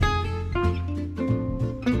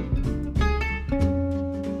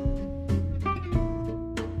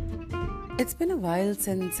It's been a while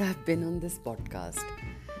since I've been on this podcast,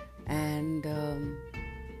 and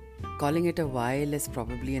calling it a while is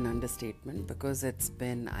probably an understatement because it's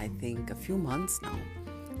been, I think, a few months now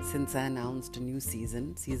since I announced a new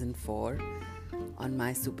season 4, on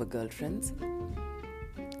my Super Girlfriends.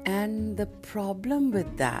 And the problem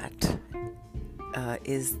with that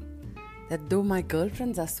is that though my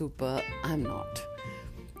girlfriends are super, I'm not.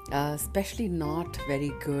 Especially not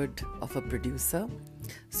very good of a producer.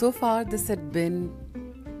 So far, this had been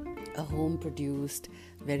a home-produced,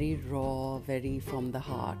 very raw, very from the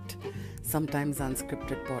heart, sometimes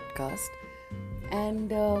unscripted podcast.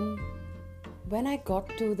 And when I got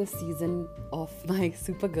to the season of my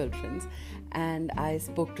Super Girlfriends and I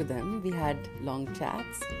spoke to them, we had long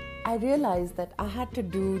chats, I realized that I had to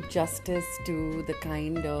do justice to the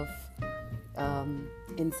kind of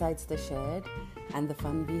insights they shared and the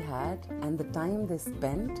fun we had and the time they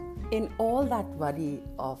spent in all that worry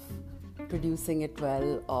of producing it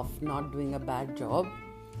well, of not doing a bad job.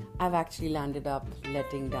 I've actually landed up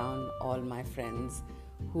letting down all my friends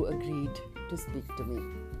who agreed to speak to me.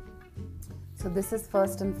 So this is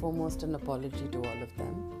first and foremost an apology to all of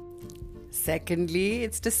them. Secondly,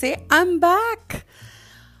 it's to say I'm back.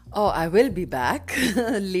 Oh, I will be back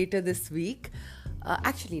later this week.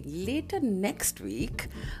 Actually, later next week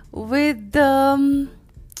with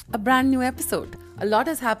a brand new episode. A lot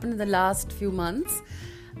has happened in the last few months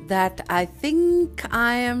that I think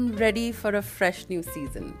I am ready for a fresh new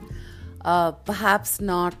season. Perhaps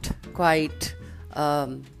not quite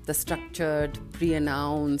the structured,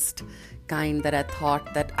 pre-announced kind that I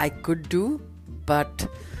thought that I could do, but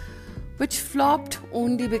which flopped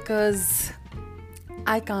only because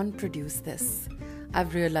I can't produce this.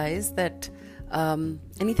 I've realized that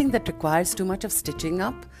anything that requires too much of stitching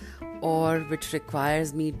up or which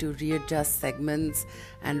requires me to readjust segments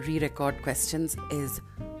and re-record questions is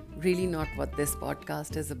really not what this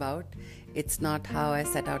podcast is about. It's not how I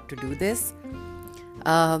set out to do this.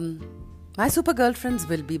 My Super Girlfriends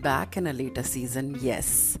will be back in a later season,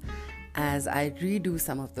 yes, as I redo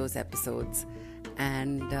some of those episodes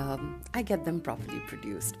and I get them properly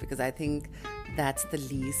produced because I think that's the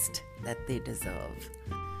least that they deserve.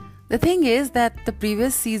 The thing is that the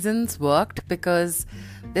previous seasons worked because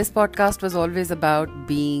this podcast was always about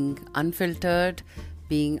being unfiltered,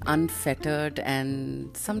 being unfettered,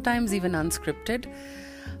 and sometimes even unscripted.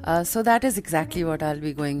 So that is exactly what I'll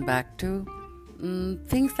be going back to.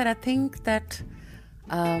 Things that I think that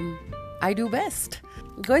I do best.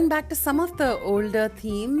 Going back to some of the older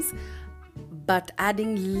themes, but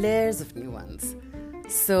adding layers of new ones.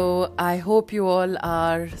 So I hope you all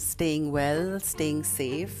are staying well, staying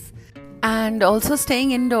safe, and also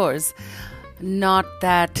staying indoors. Not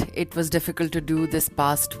that it was difficult to do this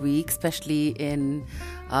past week, especially in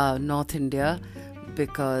North India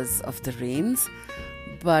because of the rains.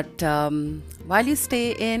 But while you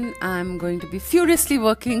stay in, I'm going to be furiously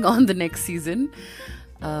working on the next season.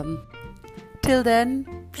 Till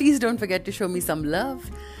then, please don't forget to show me some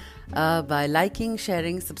love by liking,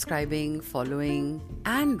 sharing, subscribing, following,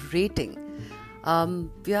 and rating.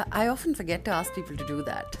 I often forget to ask people to do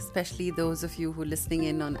that, especially those of you who are listening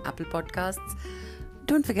in on Apple Podcasts.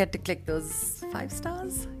 Don't forget to click those 5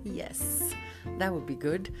 stars. Yes, that would be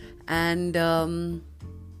good. And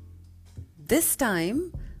this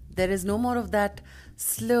time, there is no more of that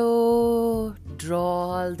slow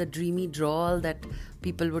drawl, the dreamy drawl that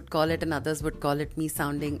people would call it and others would call it me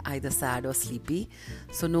sounding either sad or sleepy.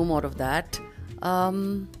 So no more of that.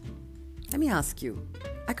 Let me ask you,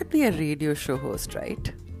 I could be a radio show host,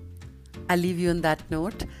 right? I'll leave you on that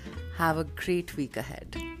note. Have a great week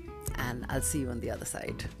ahead. And I'll see you on the other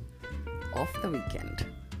side of the weekend.